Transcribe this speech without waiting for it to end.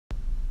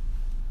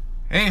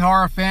Hey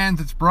horror fans,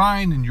 it's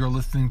Brian and you're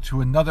listening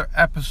to another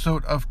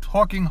episode of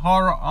Talking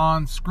Horror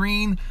on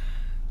Screen,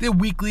 the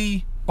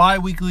weekly,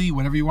 bi-weekly,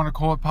 whatever you want to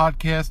call it,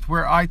 podcast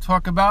where I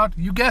talk about,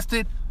 you guessed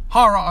it,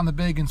 horror on the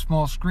big and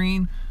small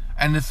screen.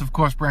 And this of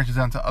course branches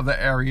out to other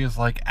areas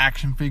like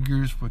action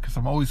figures, because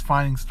I'm always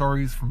finding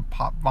stories from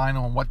Pop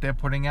Vinyl and what they're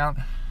putting out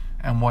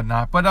and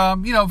whatnot. But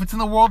if it's in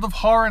the world of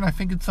horror and I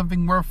think it's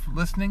something worth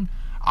listening,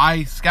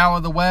 I scour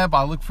the web,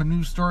 I look for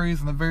news stories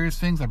and the various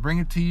things, I bring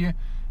it to you.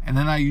 And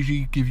then I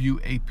usually give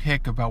you a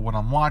pick about what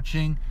I'm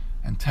watching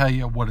and tell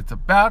you what it's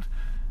about.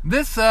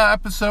 This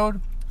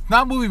episode,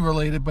 not movie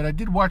related, but I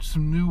did watch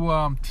some new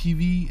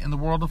TV in the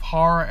world of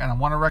horror, and I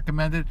want to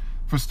recommend it.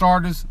 For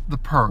starters, The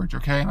Purge,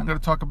 okay? And I'm going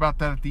to talk about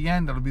that at the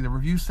end. That'll be the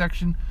review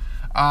section.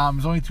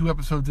 There's only 2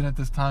 episodes in it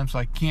this time, so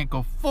I can't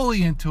go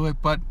fully into it,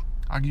 but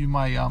I'll give you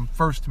my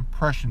first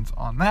impressions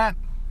on that.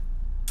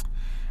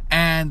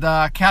 And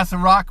Castle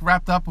Rock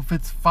wrapped up with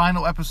its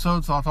final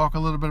episode, so I'll talk a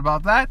little bit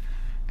about that.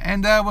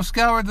 And we'll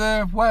scour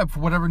the web for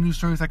whatever news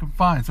stories I can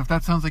find. So if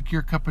that sounds like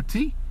your cup of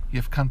tea,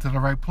 you've come to the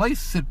right place.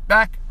 Sit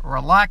back,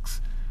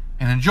 relax,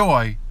 and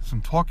enjoy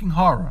some talking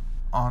horror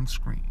on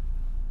screen.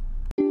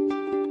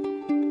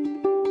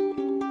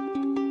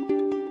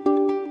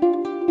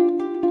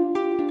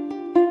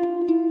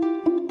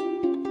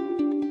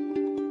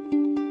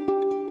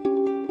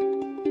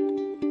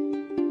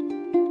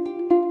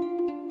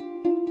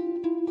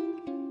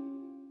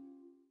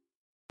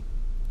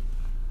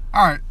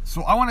 Alright,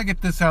 so I want to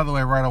get this out of the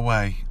way right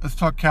away. Let's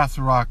talk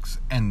Castle Rock's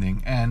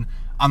ending. And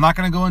I'm not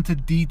going to go into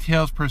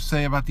details per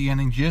se about the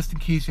ending, just in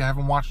case you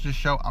haven't watched this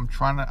show. I'm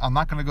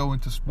not going to go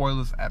into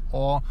spoilers at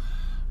all.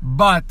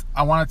 But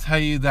I want to tell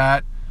you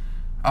that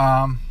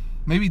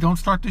maybe don't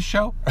start this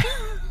show.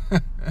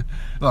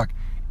 Look,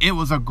 it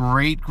was a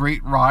great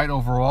ride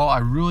overall. I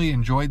really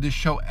enjoyed this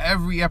show.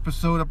 Every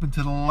episode up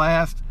until the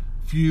last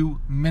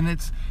few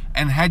minutes.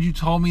 And had you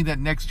told me that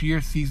next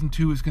year season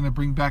 2 is going to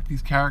bring back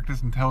these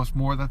characters and tell us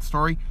more of that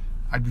story,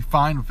 I'd be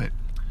fine with it.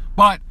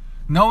 But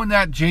knowing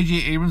that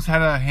J.J. Abrams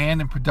had a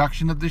hand in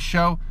production of this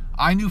show,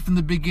 I knew from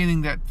the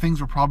beginning that things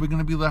were probably going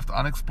to be left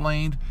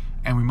unexplained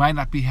and we might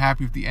not be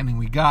happy with the ending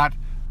we got,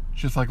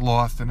 just like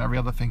Lost and every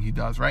other thing he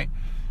does, right?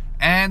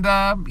 And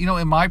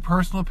in my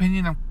personal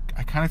opinion,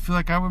 I kind of feel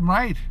like I was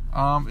right.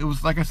 It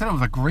was, like I said, it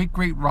was a great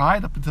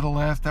ride up until the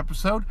last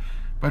episode,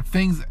 but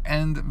things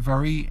end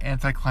very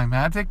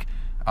anticlimactic.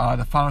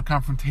 The final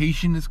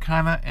confrontation is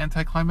kind of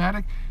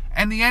anticlimactic,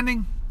 and the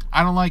ending,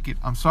 I don't like it.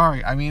 I'm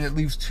sorry. I mean, it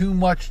leaves too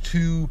much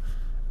to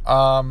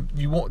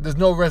there's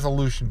no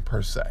resolution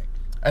per se,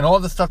 and all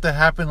the stuff that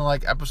happened in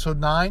like episode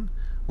 9,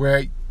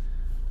 where,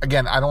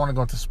 again, I don't want to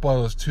go into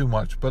spoilers too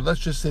much, but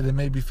let's just say there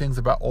may be things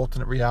about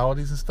alternate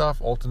realities and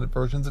stuff, alternate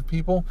versions of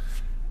people.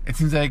 It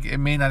seems like it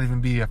may not even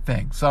be a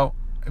thing, so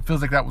it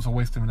feels like that was a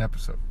waste of an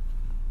episode.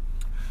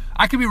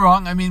 I could be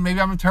wrong. I mean,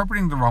 maybe I'm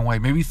interpreting it the wrong way.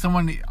 Maybe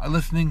someone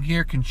listening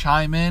here can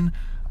chime in,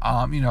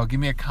 give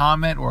me a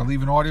comment or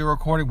leave an audio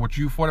recording what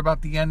you thought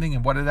about the ending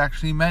and what it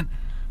actually meant.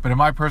 But in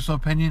my personal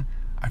opinion,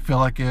 I feel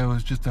like it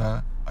was just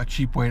a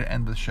cheap way to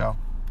end the show.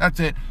 That's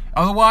it.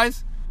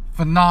 Otherwise,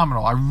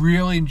 phenomenal. I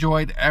really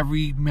enjoyed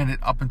every minute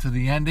up until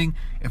the ending.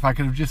 If I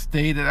could have just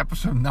stayed at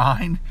episode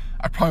 9,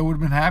 I probably would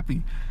have been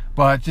happy.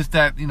 But just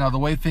that, the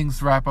way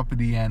things wrap up at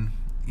the end,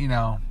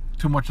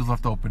 too much is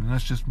left open. And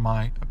that's just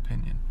my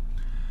opinion.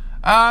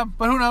 But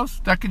who knows?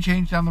 That could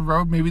change down the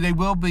road. Maybe they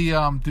will be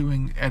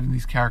adding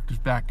these characters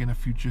back in a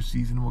future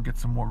season. We'll get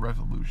some more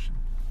resolution.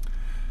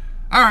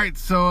 Alright,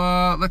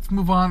 so let's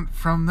move on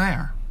from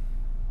there.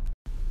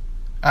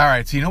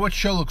 Alright, so you know what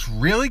show looks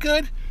really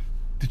good?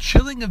 The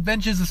Chilling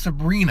Adventures of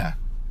Sabrina.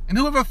 And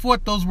whoever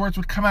thought those words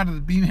would come out of the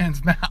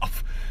B-Man's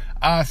mouth?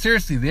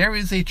 Seriously, there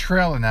is a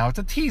trailer now. It's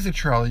a teaser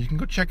trailer. You can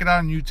go check it out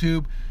on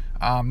YouTube.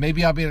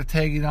 Maybe I'll be able to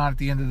tag it on at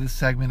the end of this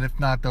segment. If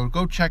not, though,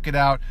 go check it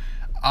out.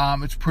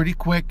 It's pretty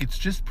quick. It's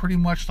just pretty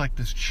much like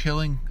this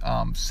chilling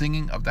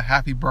singing of the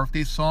Happy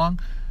Birthday song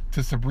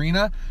to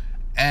Sabrina.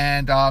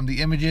 And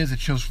the images, it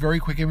shows very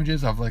quick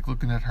images of like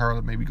looking at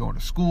her maybe going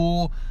to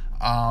school.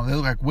 They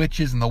look like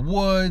witches in the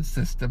woods,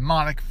 this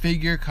demonic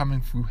figure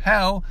coming through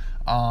hell.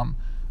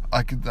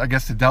 Like I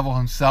guess the devil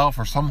himself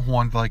or some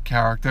horned-like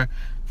character.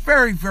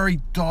 Very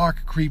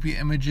dark, creepy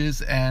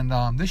images. And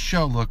this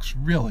show looks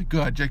really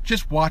good.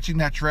 Just watching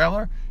that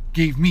trailer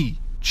gave me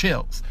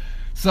chills.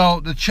 So,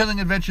 The Chilling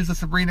Adventures of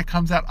Sabrina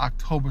comes out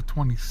October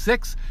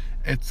 26th.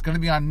 It's going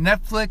to be on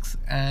Netflix,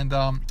 and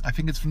I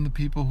think it's from the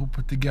people who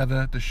put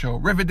together the show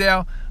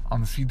Riverdale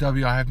on the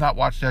CW. I have not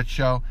watched that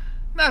show.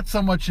 Not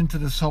so much into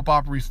the soap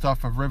opera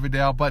stuff of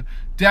Riverdale, but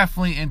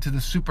definitely into the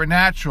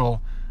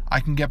supernatural. I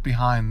can get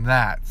behind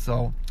that.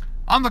 So,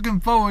 I'm looking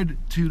forward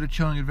to The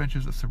Chilling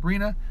Adventures of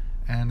Sabrina.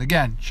 And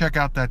again, check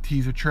out that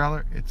teaser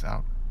trailer. It's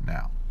out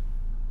now.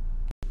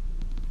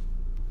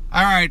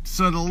 Alright,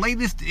 so the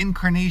latest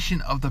incarnation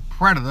of The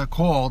Predator,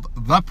 called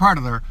The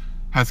Predator,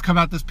 has come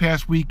out this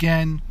past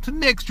weekend to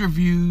mixed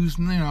reviews.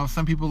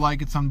 Some people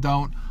like it, some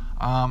don't.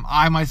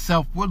 I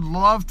myself would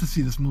love to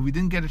see this movie.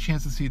 Didn't get a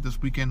chance to see it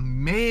this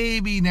weekend.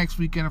 Maybe next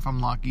weekend if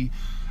I'm lucky.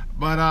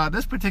 But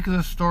this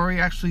particular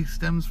story actually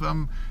stems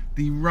from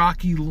the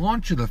Rocky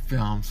launch of the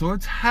film. So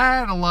it's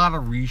had a lot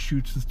of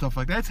reshoots and stuff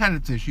like that. It's had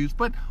its issues,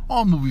 but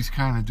all movies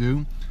kind of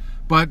do.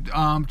 But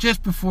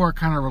just before it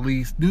kind of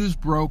released, news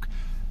broke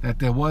that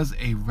there was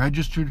a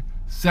registered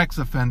sex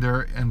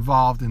offender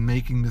involved in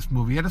making this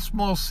movie. He had a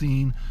small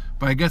scene,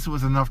 but I guess it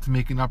was enough to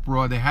make an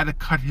uproar. They had to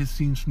cut his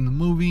scenes from the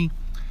movie.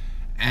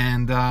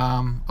 And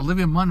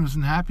Olivia Munn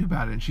wasn't happy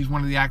about it. She's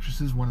one of the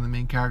actresses, one of the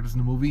main characters in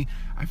the movie.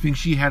 I think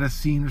she had a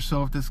scene or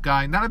so with this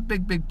guy. Not a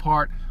big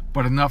part,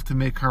 but enough to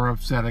make her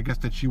upset. I guess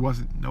that she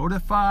wasn't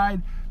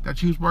notified that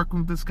she was working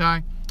with this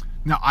guy.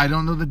 Now, I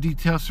don't know the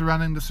details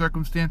surrounding the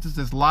circumstances.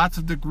 There's lots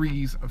of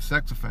degrees of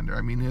sex offender.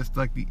 I mean, there's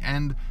like the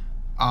end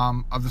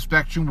of the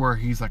spectrum where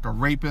he's like a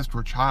rapist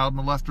or a child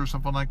molester or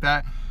something like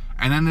that.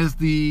 And then there's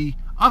the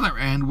other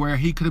end where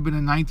he could have been a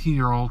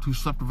 19-year-old who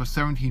slept with a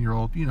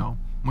 17-year-old, you know,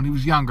 when he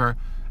was younger.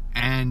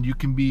 And you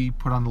can be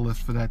put on the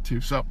list for that too.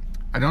 So,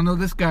 I don't know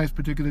this guy's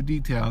particular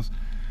details.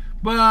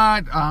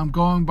 But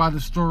going by the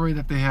story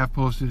that they have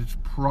posted, it's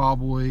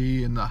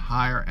probably in the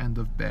higher end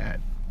of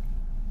bad.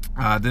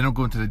 They don't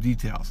go into the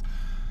details.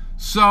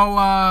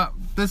 So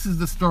this is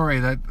the story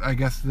that I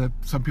guess that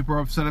some people are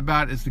upset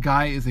about. Is the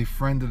guy is a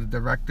friend of the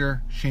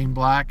director, Shane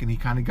Black, and he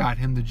kind of got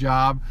him the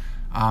job.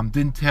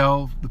 Didn't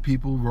tell the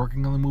people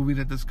working on the movie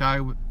that this guy,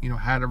 you know,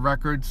 had a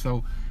record,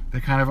 so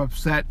they're kind of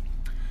upset.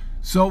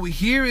 So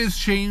here is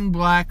Shane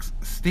Black's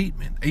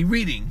statement, a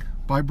reading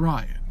by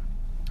Brian.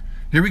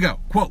 Here we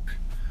go. Quote,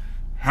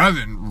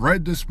 "Having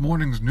read this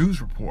morning's news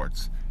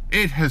reports,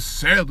 it has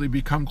sadly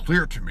become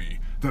clear to me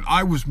that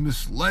I was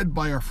misled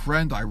by a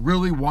friend I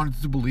really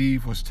wanted to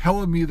believe was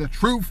telling me the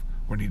truth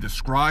when he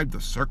described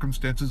the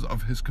circumstances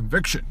of his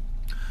conviction.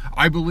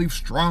 I believe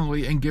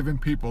strongly in giving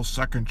people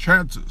second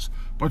chances,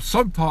 but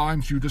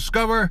sometimes you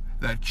discover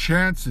that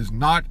chance is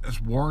not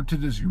as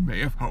warranted as you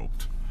may have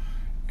hoped.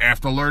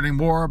 After learning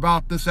more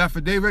about this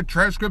affidavit,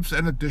 transcripts,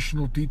 and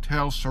additional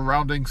details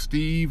surrounding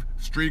Steve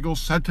Striegel's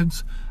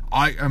sentence,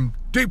 I am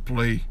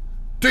deeply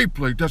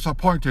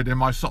disappointed in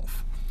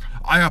myself.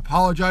 I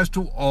apologize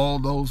to all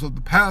those of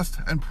the past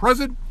and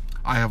present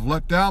I have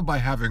let down by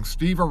having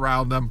Steve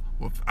around them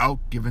without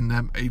giving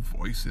them a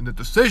voice in the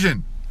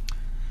decision."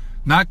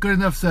 Not good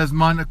enough, says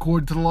Munn,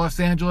 according to the Los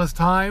Angeles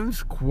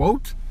Times.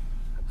 Quote,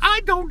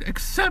 "I don't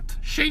accept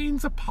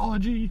Shane's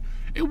apology.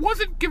 It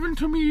wasn't given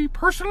to me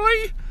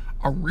personally.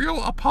 A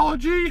real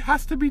apology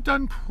has to be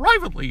done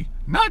privately,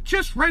 not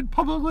just read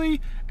publicly,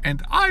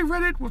 and I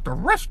read it with the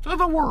rest of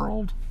the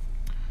world."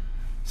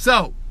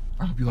 So,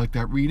 I hope you like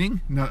that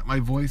reading. Now that my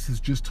voice has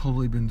just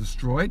totally been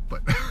destroyed,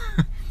 but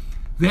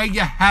there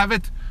you have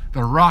it,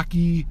 the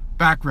Rocky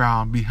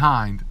background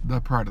behind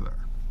The Predator.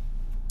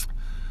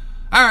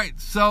 Alright,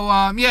 so,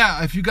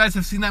 yeah, if you guys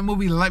have seen that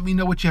movie, let me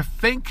know what you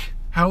think.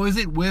 How is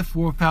it with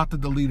or without the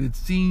deleted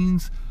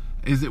scenes?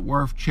 Is it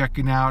worth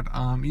checking out?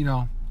 You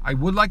know, I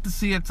would like to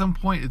see it at some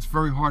point. It's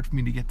very hard for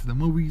me to get to the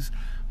movies,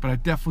 but I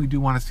definitely do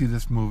want to see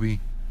this movie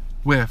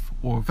with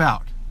or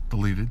without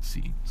deleted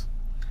scenes.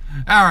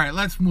 Alright,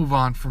 let's move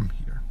on from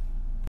here.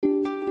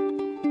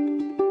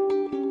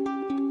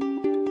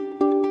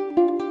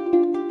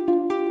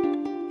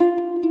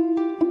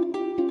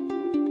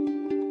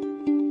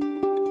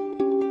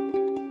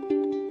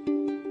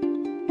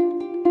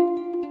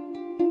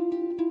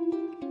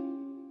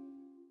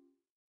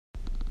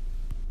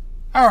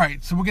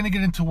 Alright, so we're going to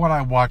get into what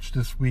I watched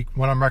this week,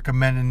 what I'm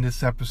recommending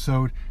this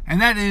episode,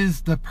 and that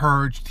is the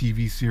Purge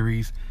TV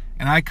series.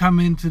 And I come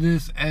into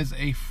this as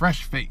a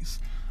fresh face.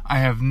 I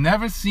have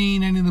never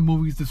seen any of the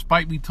movies,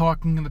 despite me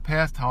talking in the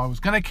past how I was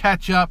going to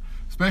catch up,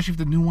 especially if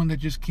the new one that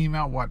just came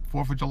out,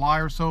 4th of July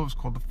or so, it was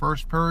called The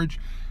First Purge.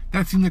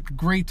 That seemed like a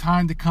great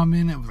time to come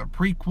in. It was a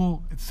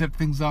prequel. It set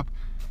things up.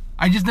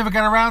 I just never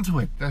got around to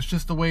it. That's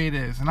just the way it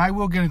is. And I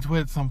will get into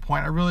it at some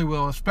point. I really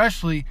will,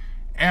 especially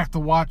after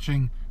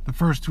watching the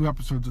first 2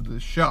 episodes of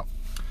this show.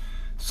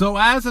 So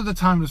as of the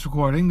time of this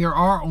recording, there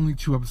are only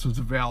 2 episodes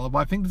available.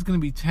 I think there's going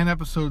to be 10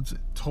 episodes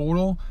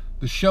total.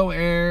 The show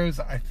airs,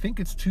 I think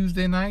it's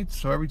Tuesday nights,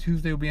 so every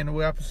Tuesday will be a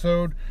new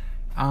episode.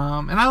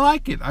 And I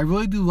like it. I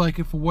really do like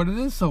it for what it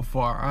is so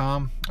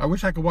far. I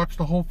wish I could watch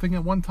the whole thing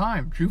at one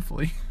time,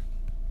 truthfully.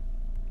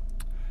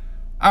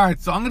 Alright,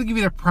 so I'm going to give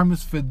you the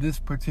premise for this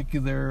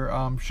particular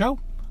show.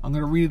 I'm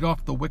going to read it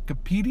off the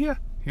Wikipedia.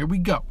 Here we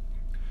go.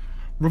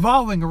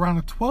 Revolving around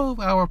a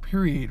 12-hour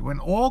period when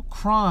all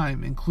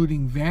crime,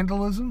 including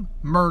vandalism,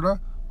 murder,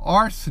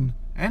 arson,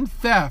 and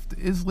theft,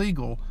 is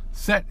legal,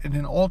 set in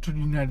an altered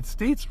United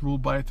States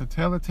ruled by a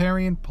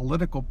totalitarian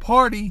political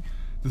party,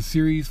 the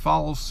series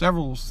follows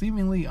several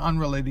seemingly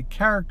unrelated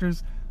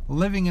characters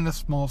living in a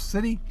small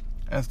city.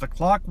 As the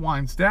clock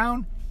winds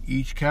down,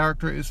 each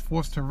character is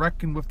forced to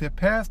reckon with their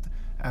past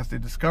as they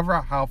discover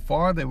how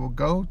far they will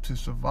go to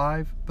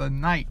survive the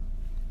night.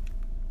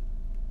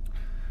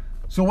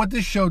 So what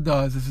this show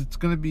does is it's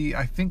going to be,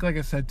 I think, like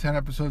I said, 10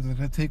 episodes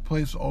that take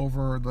place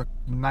over the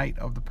night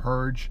of the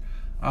Purge.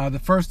 The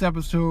first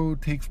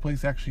episode takes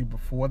place actually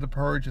before the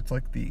Purge. It's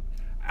like the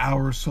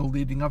hour or so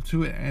leading up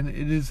to it, and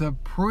it is a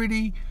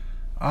pretty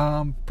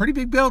Pretty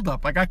big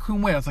build-up. Like, I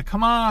couldn't wait. I was like,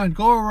 come on,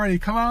 go already.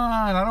 Come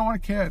on. I don't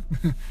want to kid.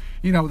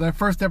 That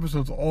first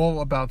episode's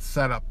all about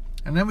setup.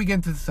 And then we get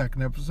into the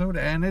second episode,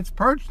 and it's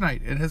Purge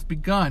Night. It has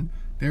begun.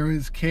 There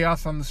is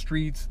chaos on the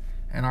streets,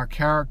 and our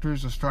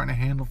characters are starting to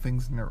handle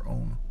things in their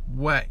own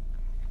way.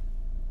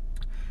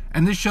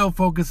 And this show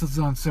focuses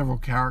on several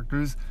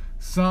characters.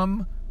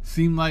 Some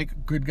seem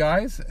like good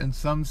guys, and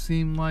some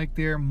seem like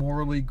they're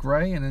morally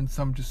gray, and then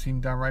some just seem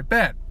downright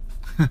bad.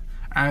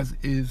 As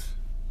is,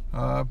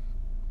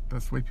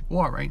 that's the way people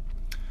are, right?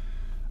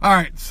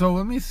 Alright, so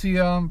let me see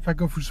if I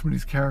go through some of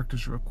these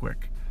characters real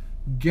quick.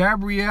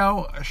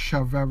 Gabriel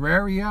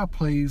Chavarria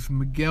plays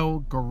Miguel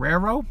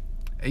Guerrero,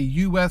 a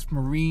U.S.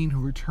 Marine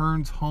who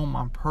returns home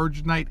on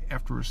Purge Night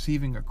after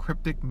receiving a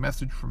cryptic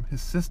message from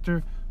his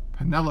sister,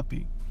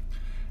 Penelope.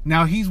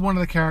 Now, he's one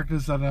of the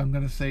characters that I'm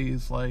going to say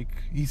is like,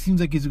 he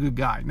seems like he's a good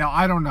guy. Now,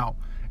 I don't know.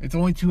 It's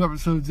only 2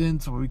 episodes in,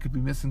 so we could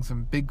be missing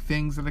some big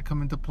things that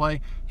come into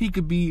play. He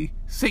could be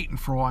Satan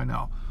for all I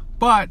know.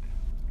 But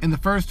in the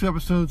first 2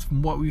 episodes,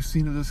 from what we've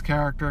seen of this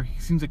character, he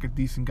seems like a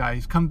decent guy.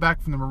 He's come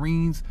back from the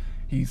Marines.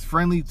 He's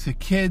friendly to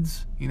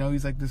kids.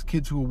 He's like those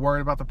kids who are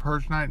worried about the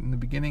Purge Night in the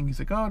beginning. He's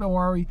like, oh, don't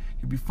worry.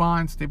 You'll be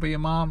fine. Stay by your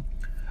mom.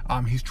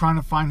 He's trying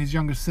to find his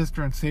younger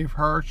sister and save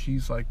her.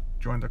 She's like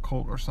joined a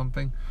cult or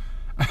something.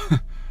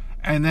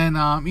 And then,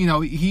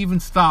 he even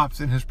stops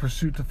in his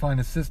pursuit to find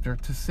his sister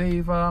to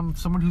save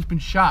someone who's been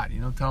shot.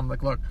 Tell him,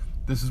 like, look,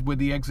 this is where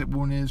the exit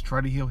wound is. Try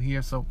to heal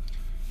here. So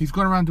he's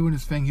going around doing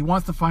his thing. He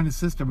wants to find his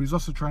sister, but he's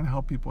also trying to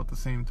help people at the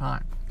same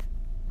time.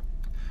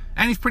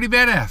 And he's pretty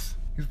badass.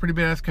 He's a pretty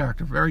badass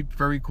character. Very,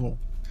 very cool.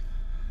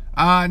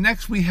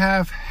 Next, we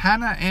have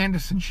Hannah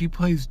Anderson. She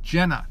plays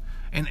Jenna,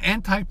 an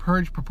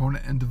anti-purge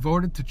proponent and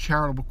devoted to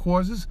charitable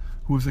causes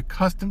who is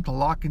accustomed to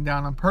locking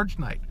down on Purge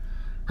Night.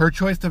 Her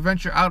choice to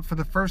venture out for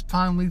the first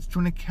time leads to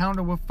an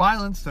encounter with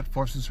violence that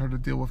forces her to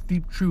deal with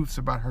deep truths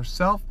about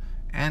herself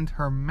and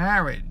her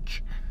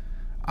marriage.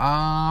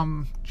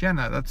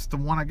 Jenna, that's the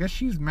one. I guess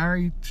she's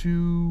married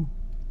to...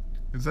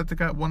 Is that the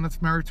one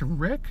that's married to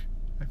Rick?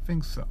 I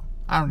think so.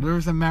 I don't know.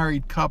 There's a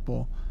married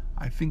couple.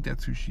 I think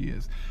that's who she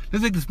is.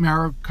 There's like this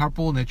married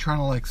couple, and they're trying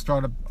to like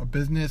start a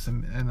business,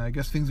 and I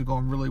guess things are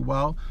going really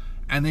well.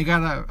 And they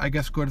gotta, I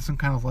guess, go to some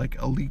kind of like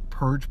elite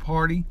purge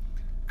party,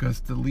 because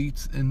the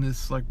elites in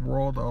this like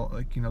world are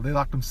like, they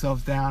lock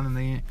themselves down and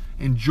they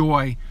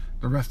enjoy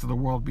the rest of the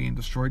world being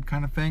destroyed,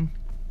 kind of thing.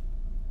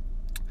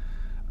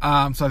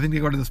 So I think they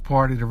go to this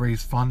party to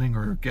raise funding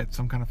or get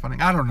some kind of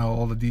funding. I don't know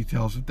all the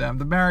details with them.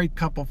 The married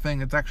couple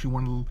thing, it's actually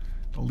one of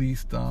the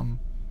least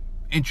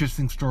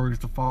interesting stories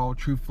to follow,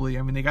 truthfully.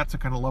 I mean, they got some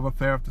kind of love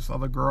affair with this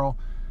other girl.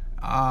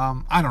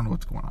 I don't know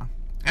what's going on.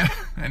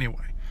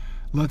 Anyway,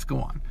 let's go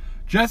on.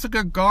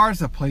 Jessica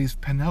Garza plays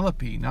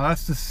Penelope. Now,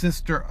 that's the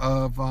sister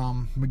of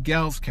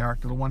Miguel's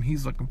character, the one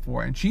he's looking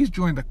for. And she's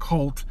joined a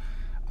cult.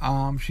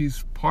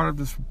 She's part of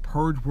this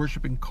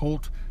purge-worshipping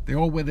cult. They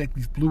all wear like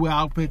these blue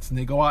outfits, and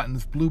they go out in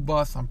this blue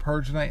bus on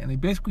Purge Night, and they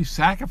basically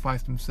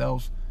sacrifice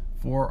themselves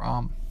for,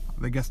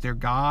 I guess, their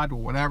god or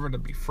whatever, to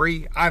be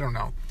free. I don't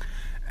know.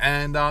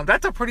 And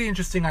that's a pretty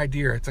interesting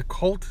idea. It's a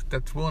cult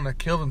that's willing to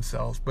kill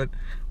themselves. But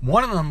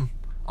one of them,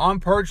 on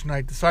Purge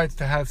Night, decides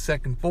to have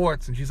second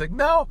thoughts. And she's like,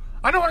 no,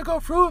 I don't want to go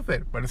through with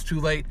it. But it's too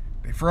late.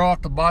 They throw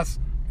off the bus,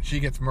 and she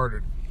gets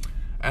murdered.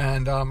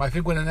 And I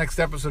think when the next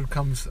episode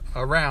comes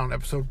around,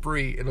 episode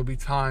 3, it'll be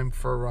time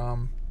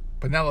for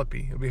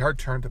Penelope. It'll be her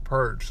turn to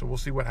purge. So we'll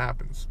see what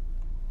happens.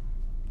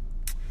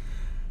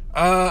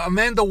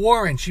 Amanda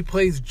Warren, she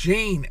plays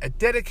Jane, a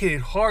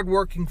dedicated,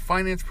 hard-working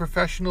finance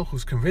professional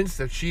who's convinced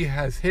that she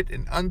has hit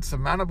an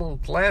unsurmountable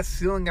glass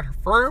ceiling at her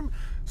firm,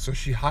 so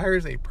she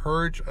hires a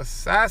purge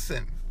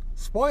assassin.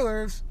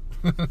 Spoilers!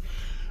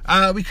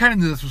 We kind of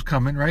knew this was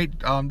coming, right?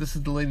 This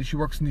is the lady, she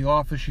works in the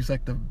office. She's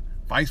like the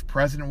vice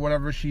president,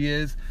 whatever she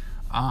is.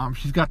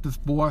 She's got this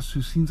boss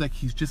who seems like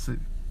he's just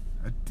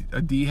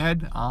a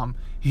D-head.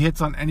 He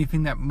hits on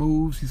anything that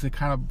moves. He's a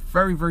kind of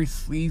very, very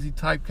sleazy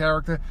type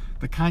character.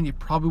 The kind you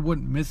probably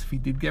wouldn't miss if he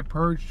did get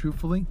purged,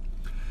 truthfully.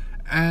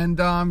 And,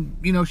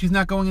 she's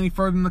not going any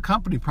further in the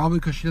company, probably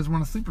because she doesn't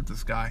want to sleep with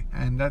this guy.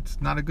 And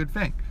that's not a good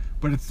thing.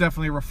 But it's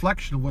definitely a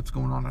reflection of what's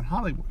going on in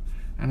Hollywood.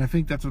 And I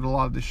think that's what a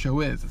lot of this show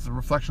is. It's a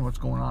reflection of what's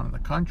going on in the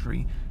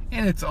country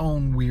in its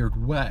own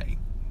weird way.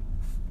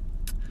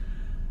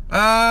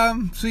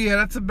 So yeah,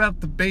 that's about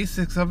the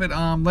basics of it.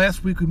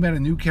 Last week we met a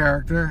new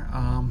character.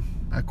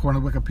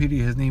 According to Wikipedia,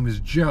 his name is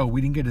Joe.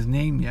 We didn't get his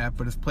name yet,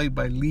 but it's played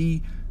by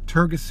Lee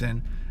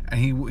Tergesen,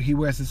 and he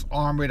wears this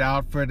armored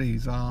outfit.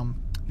 He's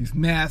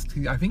masked.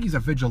 I think he's a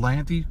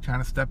vigilante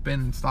trying to step in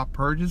and stop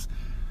purges.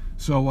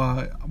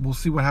 So we'll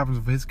see what happens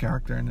with his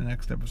character in the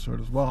next episode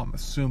as well, I'm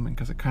assuming,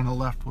 because it kind of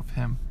left with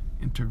him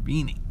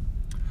intervening.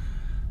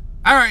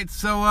 Alright,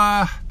 so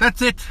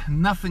that's it.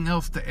 Nothing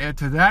else to add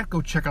to that.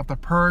 Go check out The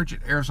Purge. It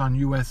airs on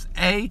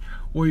USA.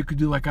 Or you could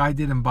do like I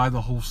did and buy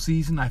the whole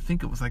season. I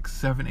think it was like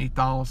 $7,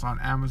 $8 on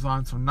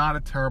Amazon. So not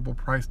a terrible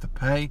price to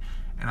pay.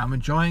 And I'm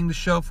enjoying the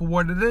show for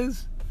what it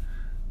is.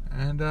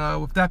 And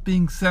with that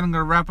being said, I'm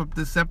going to wrap up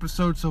this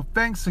episode. So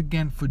thanks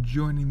again for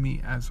joining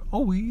me as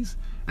always.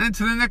 And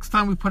until the next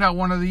time we put out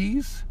one of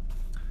these,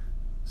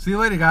 see you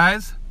later,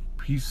 guys.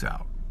 Peace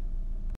out.